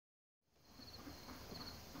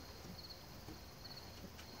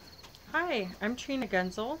Hi, I'm Trina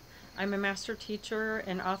Gunzel. I'm a master teacher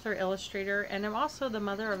and author illustrator, and I'm also the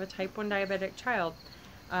mother of a type 1 diabetic child.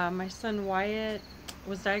 My son Wyatt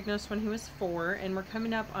was diagnosed when he was 4, and we're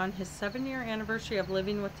coming up on his 7-year anniversary of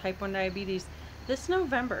living with type 1 diabetes this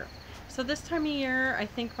November. So this time of year, I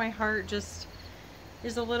think my heart just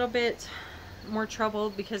is a little bit more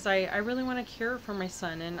troubled because I really want a cure for my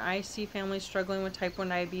son, and I see families struggling with type 1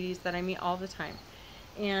 diabetes that I meet all the time.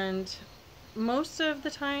 And most of the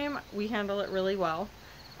time we handle it really well.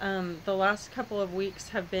 The last couple of weeks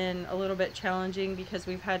have been a little bit challenging because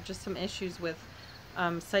we've had just some issues with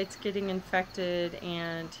sites getting infected,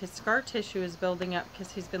 and his scar tissue is building up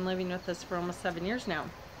because he's been living with us for almost 7 years now.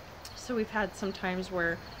 So we've had some times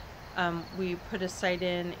where we put a site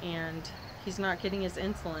in and he's not getting his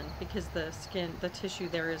insulin because the tissue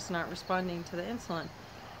there is not responding to the insulin.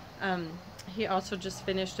 He also just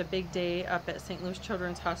finished a big day up at St. Louis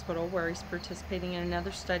Children's Hospital where he's participating in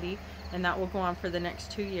another study, and that will go on for the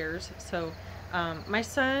next 2 years. So my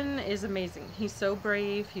son is amazing. He's so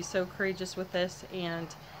brave, he's so courageous with this, and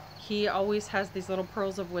he always has these little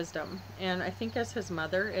pearls of wisdom. And I think as his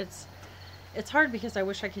mother, it's hard because I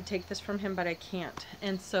wish I could take this from him, but I can't.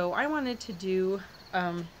 And so I wanted to do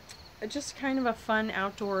just kind of a fun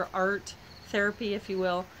outdoor art therapy, if you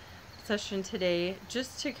will, session today,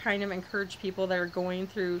 just to kind of encourage people that are going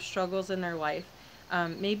through struggles in their life.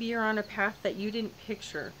 Maybe you're on a path that you didn't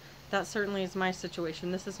picture. That certainly is my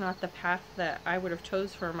situation. This is not the path that I would have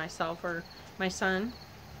chose for myself or my son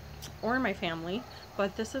or my family,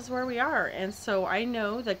 but this is where we are. And so I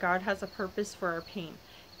know that God has a purpose for our pain.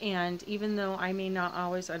 And even though I may not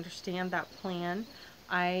always understand that plan,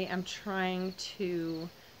 I am trying to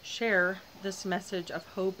share this message of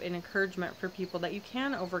hope and encouragement for people that you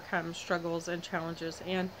can overcome struggles and challenges,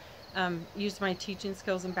 and use my teaching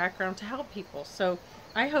skills and background to help people. So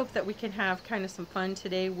I hope that we can have kind of some fun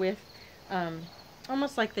today with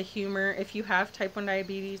almost like the humor. If you have type 1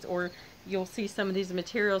 diabetes, or you'll see some of these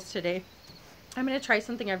materials today, I'm going to try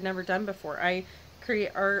something I've never done before. I create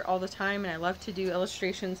art all the time, and I love to do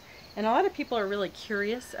illustrations, and a lot of people are really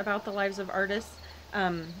curious about the lives of artists.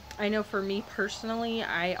 I know for me personally,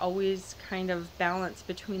 I always kind of balance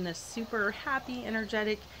between this super happy,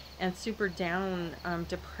 energetic, and super down,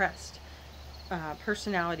 depressed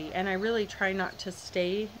personality. And I really try not to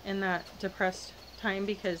stay in that depressed time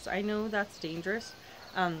because I know that's dangerous.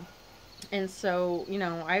 And so, you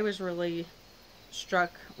know, I was really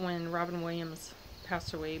struck when Robin Williams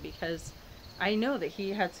passed away because I know that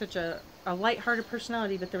he had such a lighthearted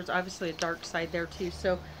personality, but there was obviously a dark side there too.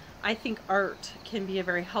 So I think art can be a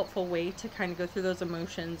very helpful way to kind of go through those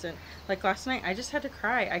emotions. And like last night, I just had to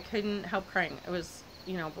cry. I couldn't help crying. It was,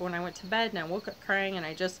 you know, when I went to bed and I woke up crying, and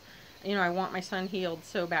I just, you know, I want my son healed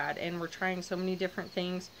so bad. And we're trying so many different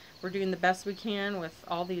things. We're doing the best we can with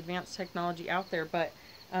all the advanced technology out there, but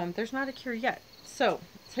there's not a cure yet. So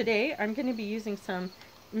today I'm going to be using some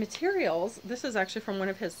materials. This is actually from one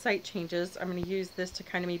of his site changes. I'm going to use this to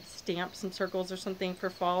kind of maybe stamp some circles or something for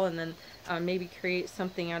fall, and then maybe create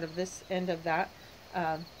something out of this end of that.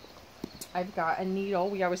 I've got a needle.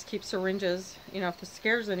 We always keep syringes, you know, if this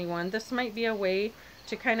scares anyone. This might be a way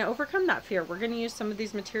to kind of overcome that fear. We're going to use some of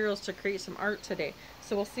these materials to create some art today.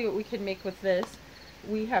 So we'll see what we can make with this.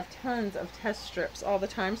 We have tons of test strips all the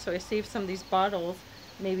time, so I saved some of these bottles.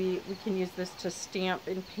 Maybe we can use this to stamp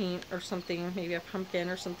and paint or something, maybe a pumpkin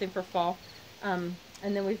or something for fall. And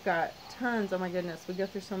then we've got tons, oh my goodness, we go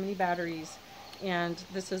through so many batteries. And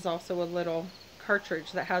this is also a little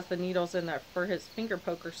cartridge that has the needles in there for his finger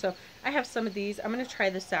poker. So I have some of these. I'm going to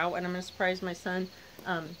try this out, and I'm going to surprise my son.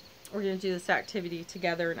 We're going to do this activity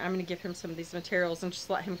together, and I'm going to give him some of these materials and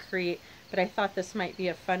just let him create. But I thought this might be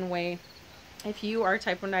a fun way. If you are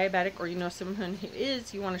type 1 diabetic, or you know someone who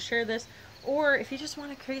is, you want to share this, or if you just want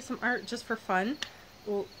to create some art just for fun,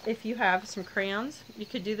 well, if you have some crayons, you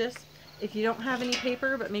could do this. If you don't have any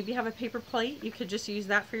paper, but maybe you have a paper plate, you could just use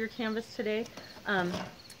that for your canvas today.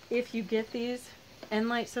 If you get these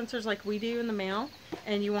N-Light sensors like we do in the mail,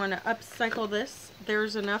 and you want to upcycle this,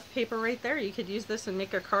 there's enough paper right there. You could use this and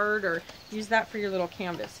make a card, or use that for your little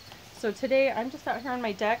canvas. So today I'm just out here on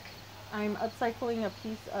my deck. I'm upcycling a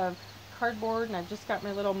piece of cardboard, and I've just got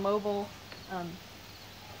my little mobile,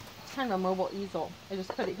 kind of a mobile easel. I just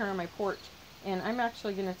put it here on my porch, and I'm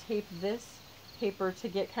actually going to tape this paper to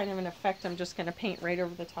get kind of an effect. I'm just going to paint right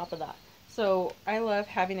over the top of that. So I love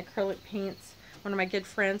having acrylic paints. One of my good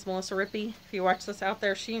friends, Melissa Rippey, if you watch this out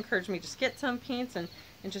there, she encouraged me just get some paints and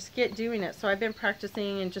just get doing it. So I've been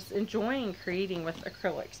practicing and just enjoying creating with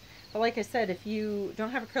acrylics. But like I said, if you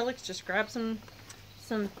don't have acrylics, just grab some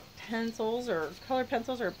pencils or colored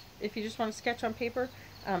pencils, or if you just want to sketch on paper.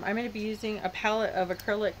 I'm going to be using a palette of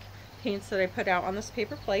acrylic paints that I put out on this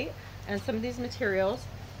paper plate and some of these materials.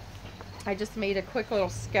 I just made a quick little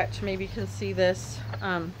sketch. Maybe you can see this.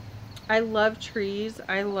 I love trees.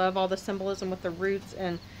 I love all the symbolism with the roots,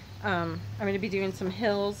 and I'm going to be doing some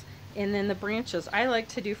hills and then the branches. I like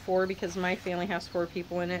to do 4 because my family has 4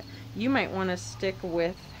 people in it. You might want to stick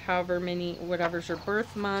with however many, whatever's your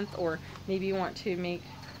birth month, or maybe you want to make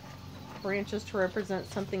branches to represent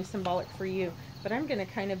something symbolic for you. But I'm going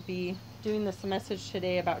to kind of be doing this message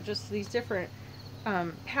today about just these different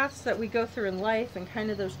paths that we go through in life, and kind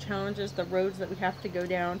of those challenges, the roads that we have to go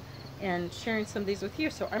down, and sharing some of these with you.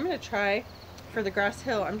 So I'm going to try for the grass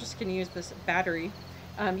hill. I'm just going to use this battery.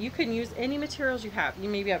 You can use any materials you have. You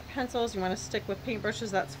maybe have pencils, you want to stick with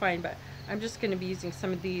paintbrushes, that's fine, but I'm just going to be using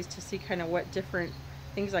some of these to see kind of what different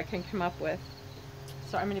things I can come up with.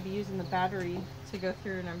 So I'm going to be using the battery to go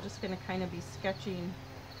through, and I'm just going to kind of be sketching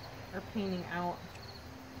or painting out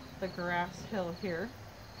the grass hill here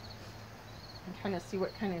and kind of see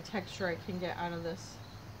what kind of texture I can get out of this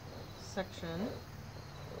section.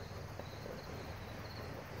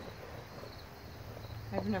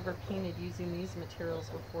 I've never painted using these materials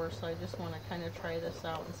before, so I just want to kind of try this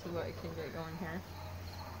out and see what I can get going here.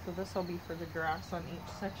 So this will be for the grass on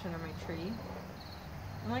each section of my tree.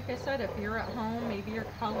 And like I said, if you're at home, maybe you're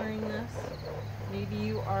coloring this, maybe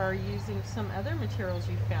you are using some other materials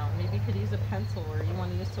you found. Maybe you could use a pencil, or you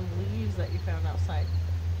want to use some leaves that you found outside.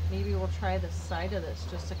 Maybe we'll try the side of this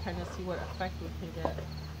just to kind of see what effect we can get.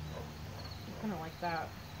 I kind of like that.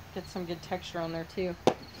 Get some good texture on there too.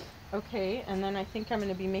 Okay, and then I think I'm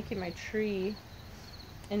going to be making my tree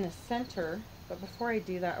in the center, but before I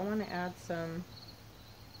do that, I want to add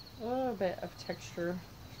a little bit of texture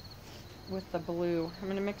with the blue. I'm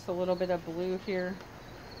going to mix a little bit of blue here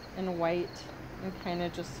and white, and kind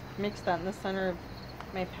of just mix that in the center of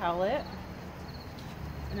my palette.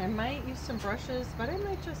 And I might use some brushes, but I'm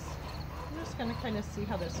just going to kind of see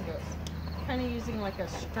how this goes. Kind of using like a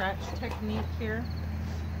scratch technique here,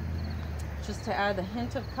 just to add a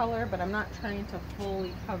hint of color, but I'm not trying to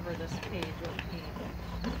fully cover this page with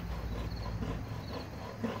paint.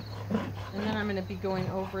 And then I'm going to be going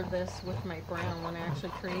over this with my brown when I actually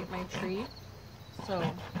create my tree. So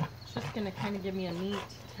it's just going to kind of give me a neat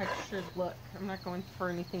textured look. I'm not going for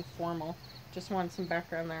anything formal, just want some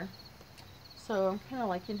background there. So I'm kind of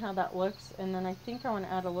liking how that looks, and then I think I want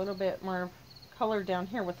to add a little bit more color down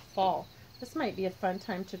here with fall. This might be a fun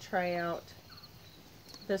time to try out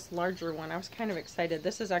this larger one. I was kind of excited.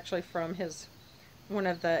 This is actually from one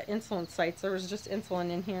of the insulin sites. There was just insulin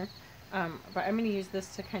in here, but I'm going to use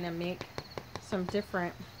this to kind of make some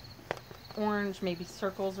different orange, maybe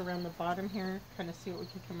circles around the bottom here, kind of see what we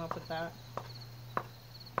can come up with that.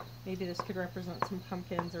 Maybe this could represent some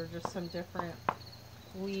pumpkins or just some different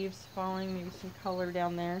leaves falling, maybe some color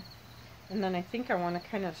down there. And then I think I want to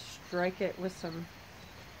kind of strike it with some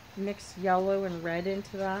mixed yellow and red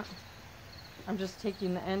into that. I'm just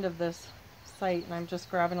taking the end of this site and I'm just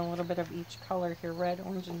grabbing a little bit of each color here, red,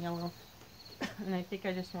 orange, and yellow. And I think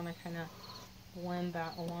I just want to kind of blend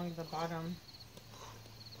that along the bottom.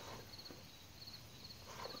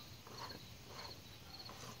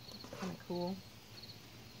 Kind of cool.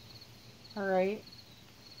 Alright.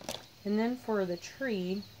 And then for the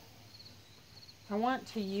tree, I want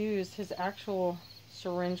to use his actual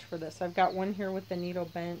syringe for this. I've got one here with the needle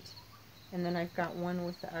bent, and then I've got one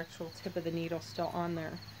with the actual tip of the needle still on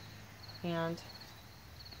there. And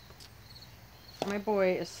my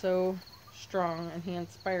boy is so strong and he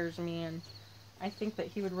inspires me, and I think that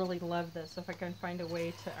he would really love this if I can find a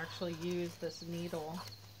way to actually use this needle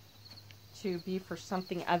to be for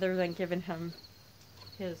something other than giving him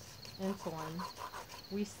his insulin.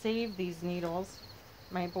 We save these needles.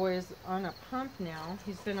 My boy is on a pump now.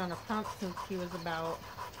 He's been on a pump since he was about,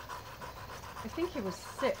 I think he was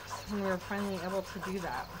 6 when we were finally able to do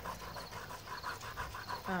that.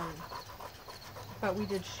 But we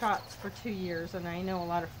did shots for 2 years, and I know a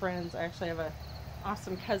lot of friends. I actually have an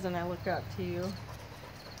awesome cousin I look up to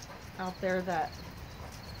out there that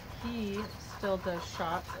he still does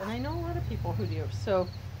shots, and I know a lot of people who do. So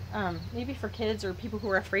maybe for kids or people who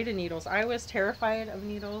are afraid of needles. I was terrified of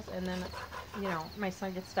needles, and then, you know, my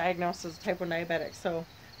son gets diagnosed as type 1 diabetic. So,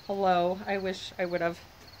 hello, I wish I would have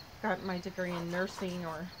gotten my degree in nursing,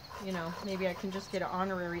 or, you know, maybe I can just get an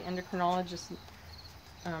honorary endocrinologist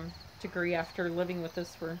degree after living with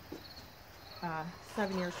this for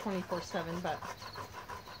 7 years, 24/7. But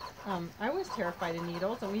I was terrified of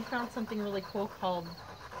needles, and we found something really cool called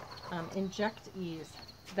Inject Ease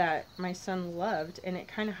that my son loved, and it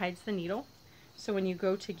kind of hides the needle. So when you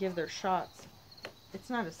go to give their shots, it's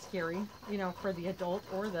not as scary, you know, for the adult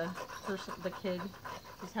or the person, the kid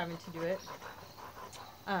who's having to do it.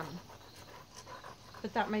 Um,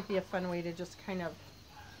 but that might be a fun way to just kind of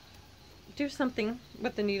do something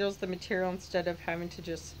with the needles, the material, instead of having to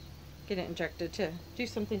just get it injected, to do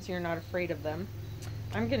something so you're not afraid of them.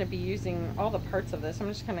 I'm going to be using all the parts of this. I'm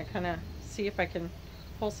just going to kind of see if I can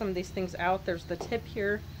pull some of these things out. There's the tip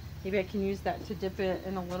here. Maybe I can use that to dip it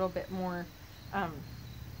in a little bit more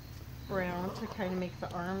brown to kind of make the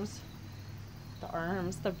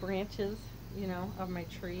branches, you know, of my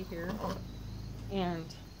tree here. And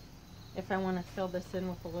if I want to fill this in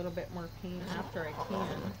with a little bit more paint after, I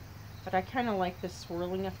can. But I kind of like the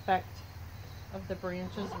swirling effect of the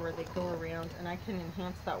branches where they go around, and I can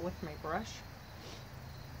enhance that with my brush.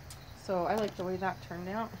 So I like the way that turned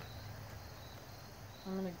out.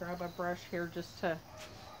 I'm going to grab a brush here just to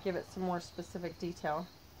give it some more specific detail.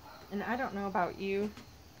 And I don't know about you,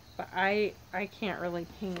 but I can't really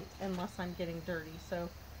paint unless I'm getting dirty. So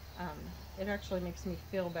it actually makes me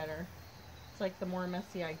feel better. It's like the more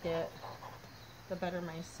messy I get, the better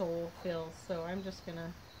my soul feels. So I'm just going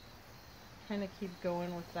to kind of keep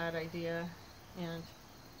going with that idea, and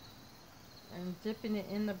dipping it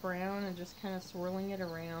in the brown and just kind of swirling it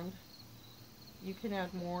around. You can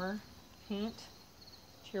add more paint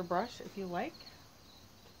to your brush if you like.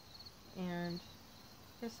 And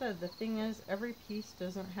like I said, the thing is, every piece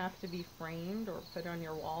doesn't have to be framed or put on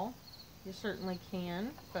your wall. You certainly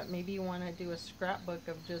can, but maybe you want to do a scrapbook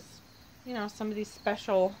of just, you know, some of these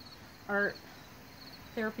special art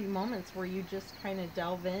therapy moments where you just kind of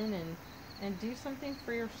delve in and do something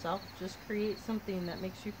for yourself. Just create something that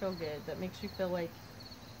makes you feel good, that makes you feel like,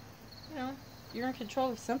 you know, you're in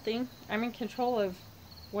control of something. I'm in control of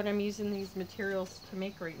what I'm using these materials to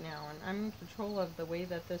make right now, and I'm in control of the way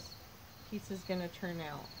that this piece is going to turn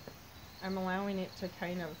out. I'm allowing it to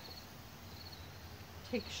kind of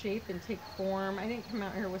take shape and take form. I didn't come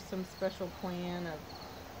out here with some special plan of,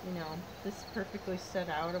 you know, this perfectly set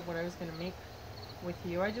out of what I was going to make with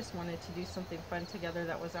you. I just wanted to do something fun together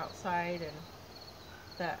that was outside and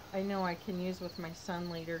that I know I can use with my son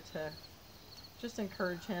later to just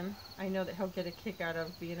encourage him. I know that he'll get a kick out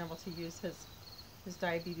of being able to use his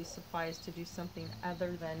diabetes supplies to do something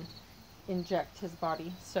other than inject his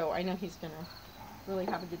body. So I know he's going to really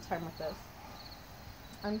have a good time with this.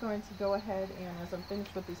 I'm going to go ahead and, as I'm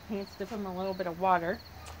finished with these paints, dip them in a little bit of water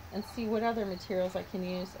and see what other materials I can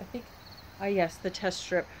use. I think, yes, the test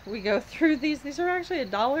strip. We go through these. These are actually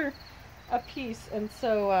 $1 a piece, and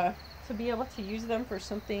so to be able to use them for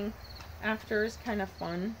something after is kind of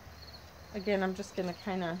fun. Again, I'm just going to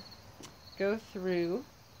kind of go through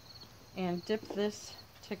and dip this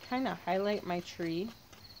to kind of highlight my tree.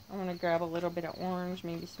 I want to grab a little bit of orange,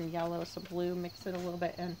 maybe some yellow, some blue, mix it a little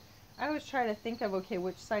bit, and I always try to think of, okay,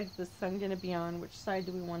 which side is the sun going to be on? Which side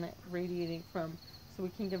do we want it radiating from so we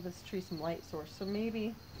can give this tree some light source? So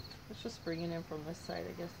maybe let's just bring it in from this side,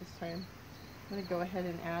 I guess, this time. I'm going to go ahead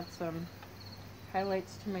and add some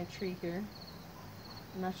highlights to my tree here.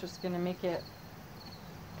 And that's just going to make it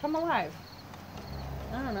come alive.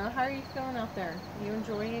 I don't know, how are you feeling out there? Are you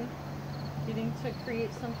enjoying getting to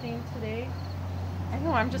create something today? I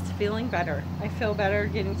know, I'm just feeling better. I feel better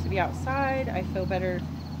getting to be outside. I feel better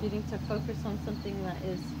getting to focus on something that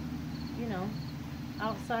is, you know,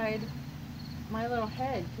 outside my little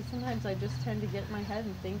head. Because sometimes I just tend to get in my head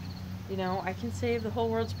and think, you know, I can save the whole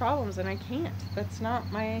world's problems, and I can't. That's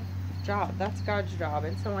not my job. That's God's job.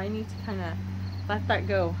 And so I need to kind of let that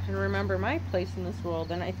go and remember my place in this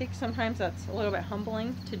world. And I think sometimes that's a little bit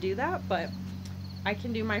humbling to do that, but I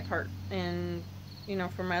can do my part. And, you know,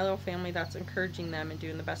 for my little family, that's encouraging them and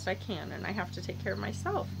doing the best I can. And I have to take care of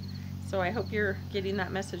myself. So I hope you're getting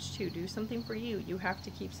that message too. Do something for you. You have to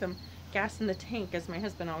keep some gas in the tank, as my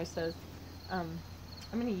husband always says. I'm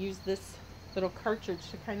going to use this little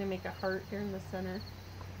cartridge to kind of make a heart here in the center.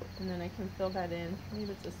 And then I can fill that in.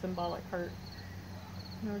 Maybe it's a symbolic heart.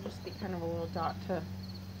 And it'll just be kind of a little dot to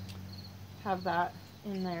have that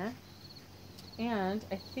in there. And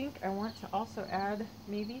I think I want to also add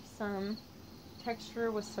maybe some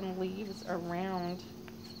texture with some leaves around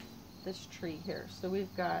this tree here. So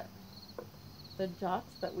we've got the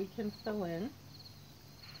dots that we can fill in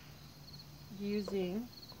using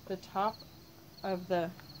the top of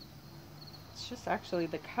it's just actually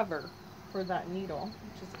the cover for that needle,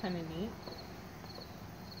 which is kind of neat.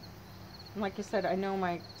 And like I said, I know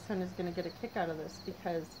my son is going to get a kick out of this,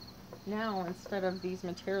 because now, instead of these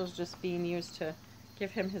materials just being used to give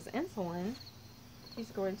him his insulin, he's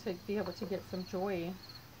going to be able to get some joy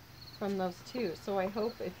from those too. So I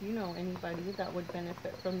hope if you know anybody that would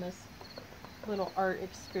benefit from this little art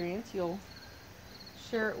experience, you'll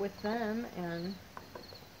share it with them. And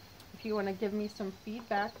if you want to give me some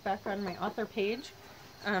feedback back on my author page,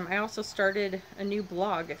 I also started a new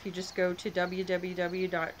blog. If you just go to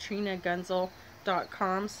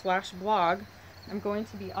www.trinagunzel.com/blog, I'm going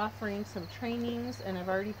to be offering some trainings, and I've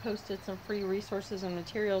already posted some free resources and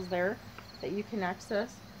materials there that you can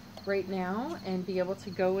access right now and be able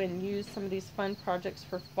to go and use some of these fun projects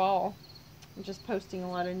for fall. I'm just posting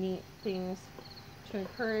a lot of neat things to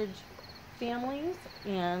encourage families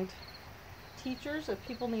and teachers. If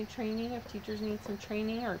people need training, if teachers need some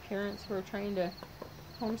training, or parents who are trying to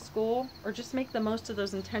homeschool or just make the most of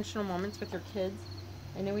those intentional moments with your kids.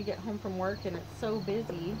 I know we get home from work and it's so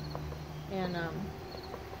busy, and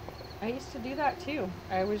I used to do that too.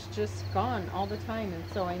 I was just gone all the time, and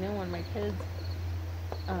so I know when my kids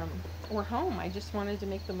were home, I just wanted to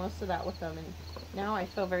make the most of that with them. And now I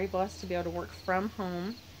feel very blessed to be able to work from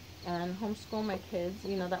home and homeschool my kids.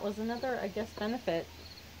 You know, that was another, I guess, benefit.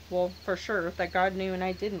 Well, for sure, that God knew and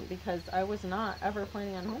I didn't, because I was not ever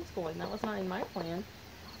planning on homeschooling. That was not in my plan.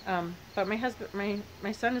 But my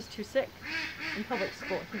son is too sick in public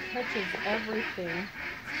school. He catches everything.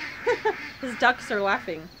 His ducks are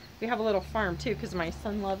laughing. We have a little farm too, because my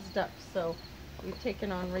son loves ducks, so we've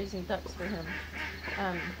taken on raising ducks for him.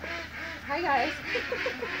 Hi guys.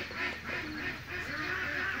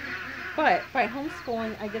 But by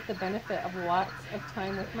homeschooling, I get the benefit of lots of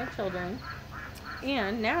time with my children.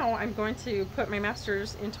 And now I'm going to put my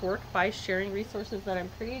master's into work by sharing resources that I'm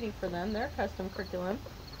creating for them, their custom curriculum.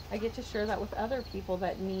 I get to share that with other people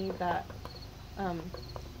that need that,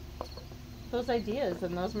 those ideas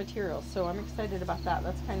and those materials. So I'm excited about that.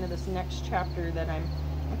 That's kind of this next chapter that I'm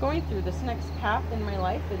going through, this next path in my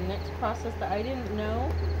life, the next process that I didn't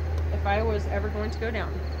know if I was ever going to go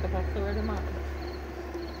down, but that's the word of mouth.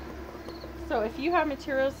 So if you have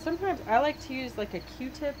materials, sometimes I like to use like a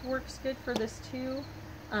Q-tip, works good for this too.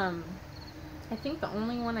 I think the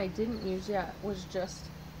only one I didn't use yet was just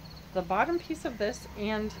the bottom piece of this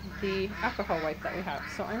and the alcohol wipe that we have.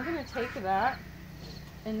 So I'm going to take that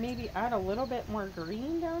and maybe add a little bit more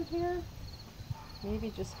green down here.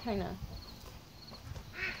 Maybe just kind of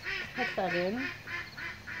put that in,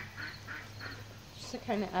 just to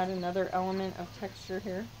kind of add another element of texture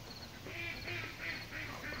here.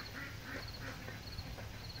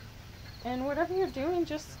 And whatever you're doing,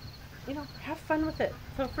 just, you know, have fun with it.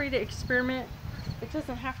 Feel free to experiment. It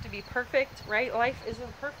doesn't have to be perfect, right? Life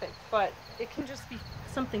isn't perfect, but it can just be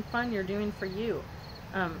something fun you're doing for you.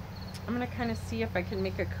 I'm going to kind of see if I can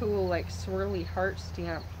make a cool, like, swirly heart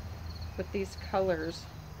stamp with these colors.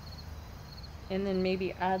 And then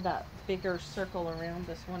maybe add that bigger circle around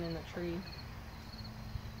this one in the tree.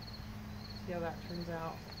 See how that turns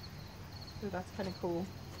out. Ooh, that's kind of cool.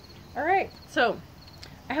 Alright, so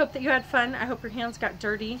I hope that you had fun. I hope your hands got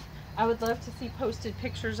dirty. I would love to see posted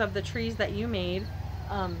pictures of the trees that you made.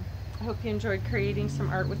 I hope you enjoyed creating some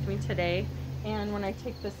art with me today. And when I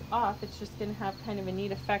take this off, it's just going to have kind of a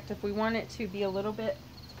neat effect. If we want it to be a little bit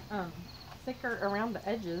thicker around the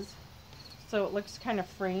edges, so it looks kind of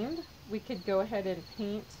framed, we could go ahead and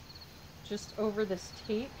paint just over this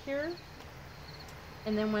tape here.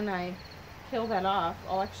 And then when I peel that off,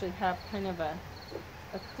 I'll actually have kind of a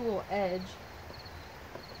cool edge.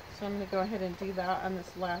 So I'm going to go ahead and do that on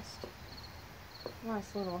this last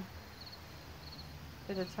little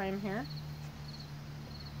bit of time here.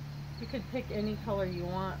 You could pick any color you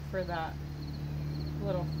want for that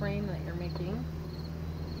little frame that you're making.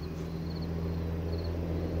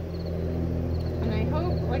 And I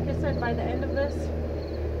hope, like I said, by the end of this,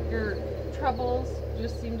 your troubles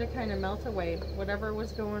just seem to kind of melt away. Whatever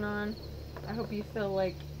was going on, I hope you feel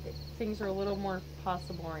like things are a little more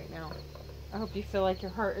possible right now. I hope you feel like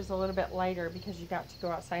your heart is a little bit lighter because you got to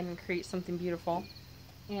go outside and create something beautiful.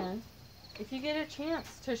 And if you get a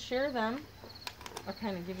chance to share them, I'll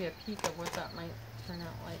kind of give you a peek of what that might turn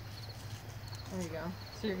out like. There you go.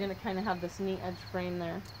 So you're going to kind of have this neat edge frame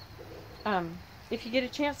there. If you get a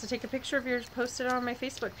chance to take a picture of yours, post it on my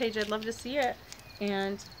Facebook page. I'd love to see it.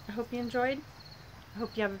 And I hope you enjoyed. I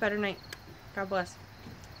hope you have a better night. God bless.